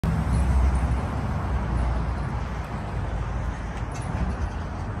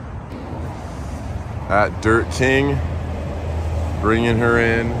at Dirt King, bringing her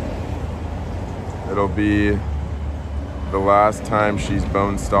in. It'll be the last time she's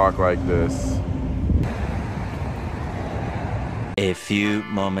bone stock like this. A few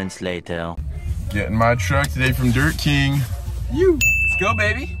moments later. Getting my truck today from Dirt King. Let's go,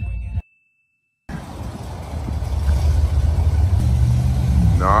 baby.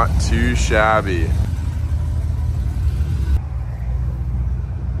 Not too shabby.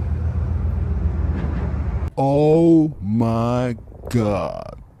 Oh my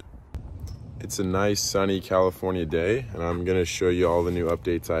God. It's a nice sunny California day, and I'm gonna show you all the new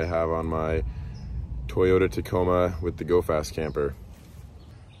updates I have on my Toyota Tacoma with the GoFast camper.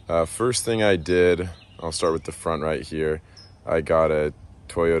 First thing I did, I'll start with the front right here. I got a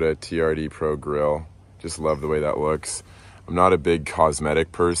Toyota TRD Pro grill. Just love the way that looks. I'm not a big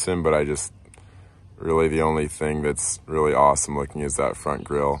cosmetic person, but really the only thing that's really awesome looking is that front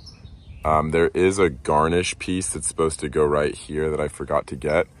grill. There is a garnish piece that's supposed to go right here that I forgot to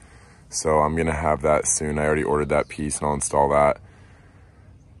get. So I'm gonna have that soon. I already ordered that piece and I'll install that.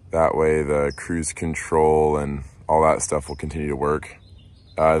 That way the cruise control and all that stuff will continue to work.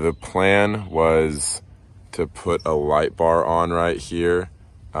 The plan was to put a light bar on right here.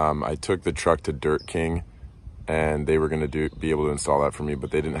 I took the truck to Dirt King and they were gonna be able to install that for me,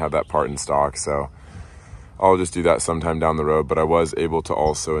 but they didn't have that part in stock. So I'll just do that sometime down the road, but I was able to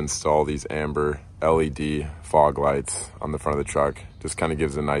also install these amber LED fog lights on the front of the truck. Just kind of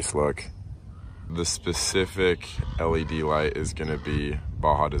gives a nice look. The specific LED light is gonna be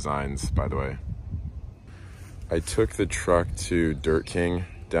Baja Designs, by the way. I took the truck to Dirt King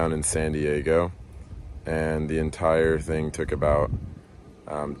down in San Diego, and the entire thing took about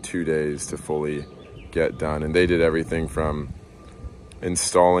 2 days to fully get done. And they did everything from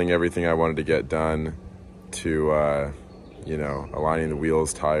installing everything I wanted to get done to you know, aligning the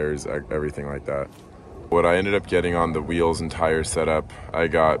wheels, tires, everything like that. What I ended up getting on the wheels and tire setup, I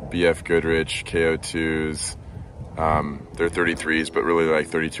got BFG KO2s. They're 33s, but really like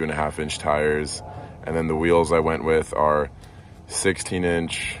 32.5-inch tires. And then the wheels I went with are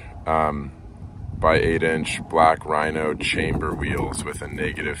 16-inch by 8-inch black Rhino chamber wheels with a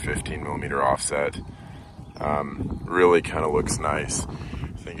negative 15mm offset. Really kind of looks nice.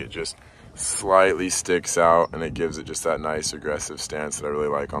 I think it just slightly sticks out and it gives it just that nice aggressive stance that I really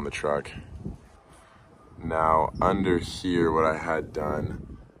like on the truck. Now under here, what I had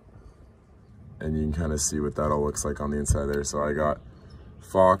done, and you can kind of see what that all looks like on the inside there. So I got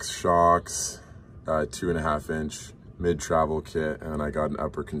Fox shocks, 2.5-inch mid-travel kit, and then I got an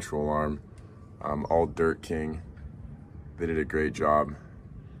upper control arm, all Dirt King. They did a great job.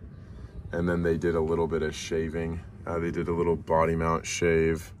 And then they did a little bit of shaving. They did a little body mount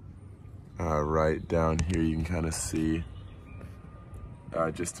shave right down here. You can kind of see,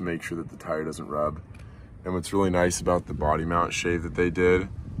 just to make sure that the tire doesn't rub. And what's really nice about the body mount shave that they did,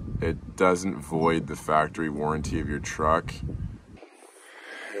 it doesn't void the factory warranty of your truck.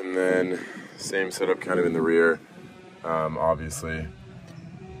 And then same setup kind of in the rear. Obviously,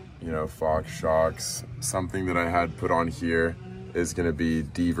 you know, Fox shocks. Something that I had put on here is gonna be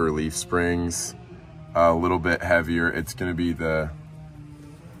Deaver leaf springs, a little bit heavier. It's gonna be there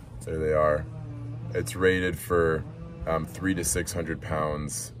they are. It's rated for 300 to 600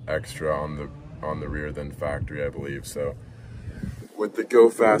 pounds extra on the rear than factory, I believe. So with the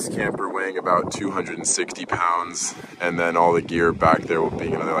GoFast camper weighing about 260 pounds, and then all the gear back there will be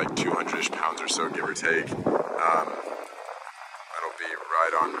another like 200-ish pounds or so, give or take. It'll be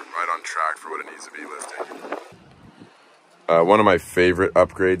right on track for what it needs to be lifting. One of my favorite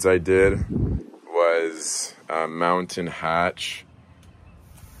upgrades I did was mountain hatch.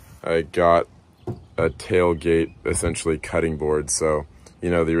 I got a tailgate, essentially cutting board. So, you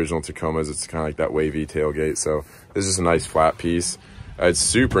know, the original Tacomas, it's kind of like that wavy tailgate. So this is a nice flat piece. It's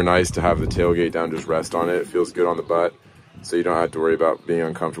super nice to have the tailgate down, just rest on it. It feels good on the butt, so you don't have to worry about being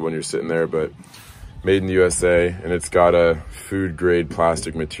uncomfortable when you're sitting there. But made in the USA, and it's got a food grade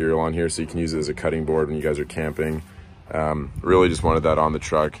plastic material on here, so you can use it as a cutting board when you guys are camping. Really just wanted that on the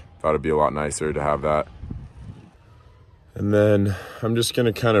truck. Thought it'd be a lot nicer to have that. And then I'm just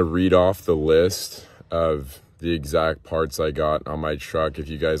gonna kind of read off the list of the exact parts I got on my truck. If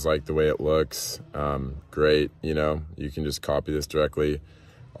you guys like the way it looks, great, you know, you can just copy this directly.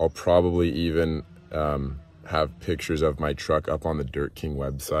 I'll probably even have pictures of my truck up on the Dirt King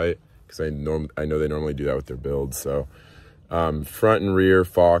website, because I know they normally do that with their builds. So front and rear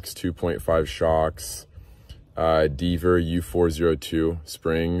Fox 2.5 shocks, Deaver U402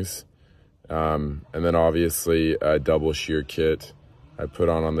 springs, and then obviously a double shear kit I put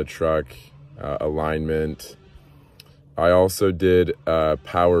on the truck, alignment. I also did a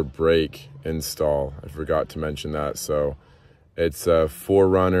power brake install. I forgot to mention that. So it's a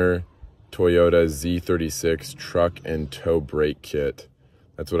 4Runner Toyota Z36 truck and tow brake kit.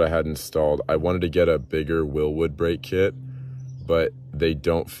 That's what I had installed. I wanted to get a bigger Willwood brake kit, but they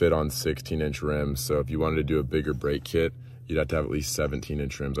don't fit on 16-inch rims. So if you wanted to do a bigger brake kit, you'd have to have at least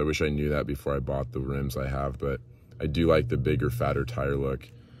 17-inch rims. I wish I knew that before I bought the rims I have, but I do like the bigger, fatter tire look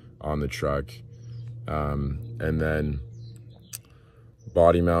on the truck. And then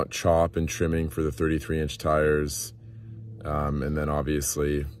body mount chop and trimming for the 33-inch tires. And then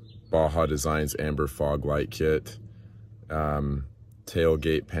obviously Baja Designs amber fog light kit,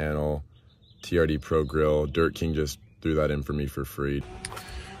 tailgate panel, TRD Pro grill. Dirt King just threw that in for me for free.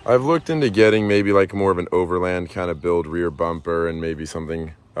 I've looked into getting maybe like more of an overland kind of build rear bumper and maybe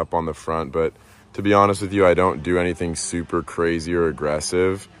something up on the front, but to be honest with you, I don't do anything super crazy or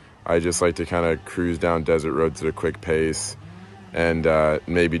aggressive. I just like to kind of cruise down desert roads at a quick pace and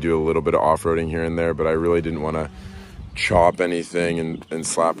maybe do a little bit of off-roading here and there, but I really didn't want to chop anything and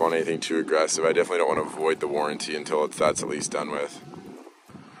slap on anything too aggressive. I definitely don't want to void the warranty until that's at least done with.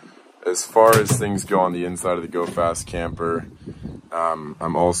 As far as things go on the inside of the GoFast camper,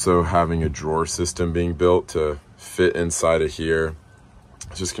 I'm also having a drawer system being built to fit inside of here.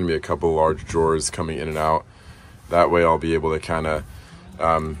 It's just going to be a couple large drawers coming in and out. That way I'll be able to kind of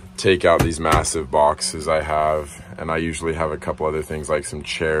take out these massive boxes I have, and I usually have a couple other things like some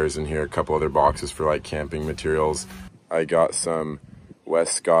chairs in here, a couple other boxes for like camping materials. I got some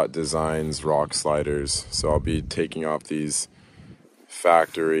Baja Designs rock sliders, so I'll be taking off these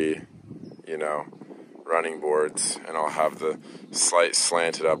factory, you know, running boards, and I'll have the slight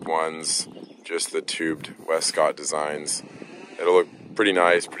slanted up ones, just the tubed Baja Designs. It'll look pretty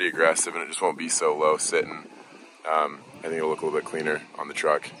nice, pretty aggressive, and it just won't be so low sitting. I think it'll look a little bit cleaner on the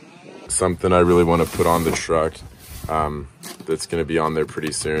truck. Something I really want to put on the truck that's going to be on there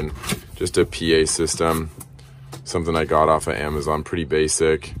pretty soon, just a PA system, something I got off of Amazon, pretty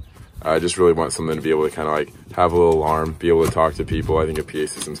basic. I just really want something to be able to kind of like have a little alarm, be able to talk to people. I think a PA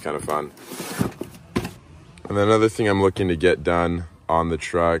system's kind of fun. And then another thing I'm looking to get done on the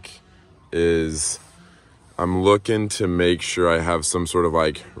truck is I'm looking to make sure I have some sort of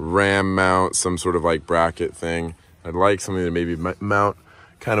like ram mount, some sort of like bracket thing. I'd like something to maybe mount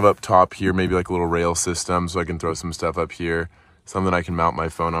kind of up top here, maybe like a little rail system so I can throw some stuff up here, something I can mount my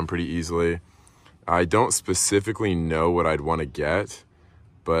phone on pretty easily. I don't specifically know what I'd want to get,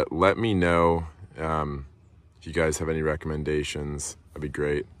 but let me know if you guys have any recommendations. That'd be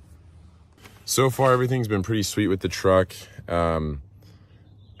great. So far, everything's been pretty sweet with the truck.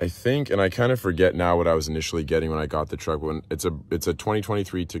 I think, and I kind of forget now what I was initially getting when I got the truck. When it's a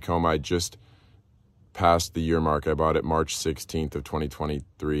 2023 Tacoma. I just passed the year mark. I bought it March 16th of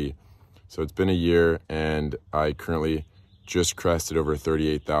 2023. So it's been a year, and I currently just crested over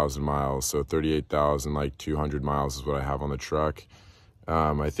 38,000 miles. So 38,200 miles is what I have on the truck.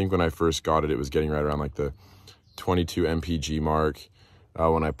 I think when I first got it, it was getting right around like the 22 mpg mark.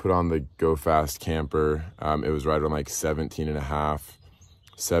 When I put on the GoFast camper, it was right around like 17.5,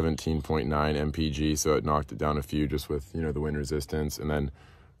 17.9 mpg. So it knocked it down a few just with, you know, the wind resistance. And then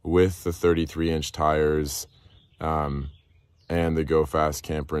with the 33-inch tires and the GoFast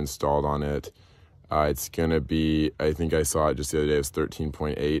camper installed on it, it's going to be, I think I saw it just the other day, it was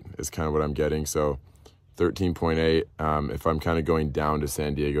 13.8 is kind of what I'm getting. So 13.8, if I'm kind of going down to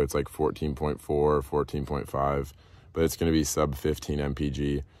San Diego, it's like 14.4, 14.5, but it's going to be sub 15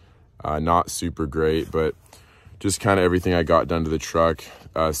 mpg. Not super great, but just kind of everything I got done to the truck.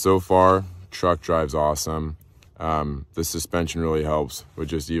 So far, truck drives awesome. The suspension really helps with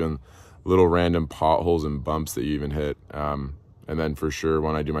just even little random potholes and bumps that you even hit. And then for sure,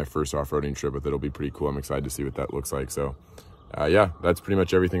 when I do my first off-roading trip with it, it'll be pretty cool. I'm excited to see what that looks like. So yeah, that's pretty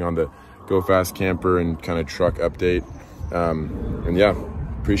much everything on the GoFast camper and kind of truck update. And yeah,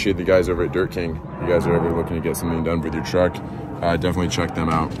 appreciate the guys over at Dirt King. If you guys are ever looking to get something done with your truck, definitely check them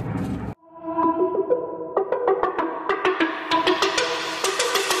out.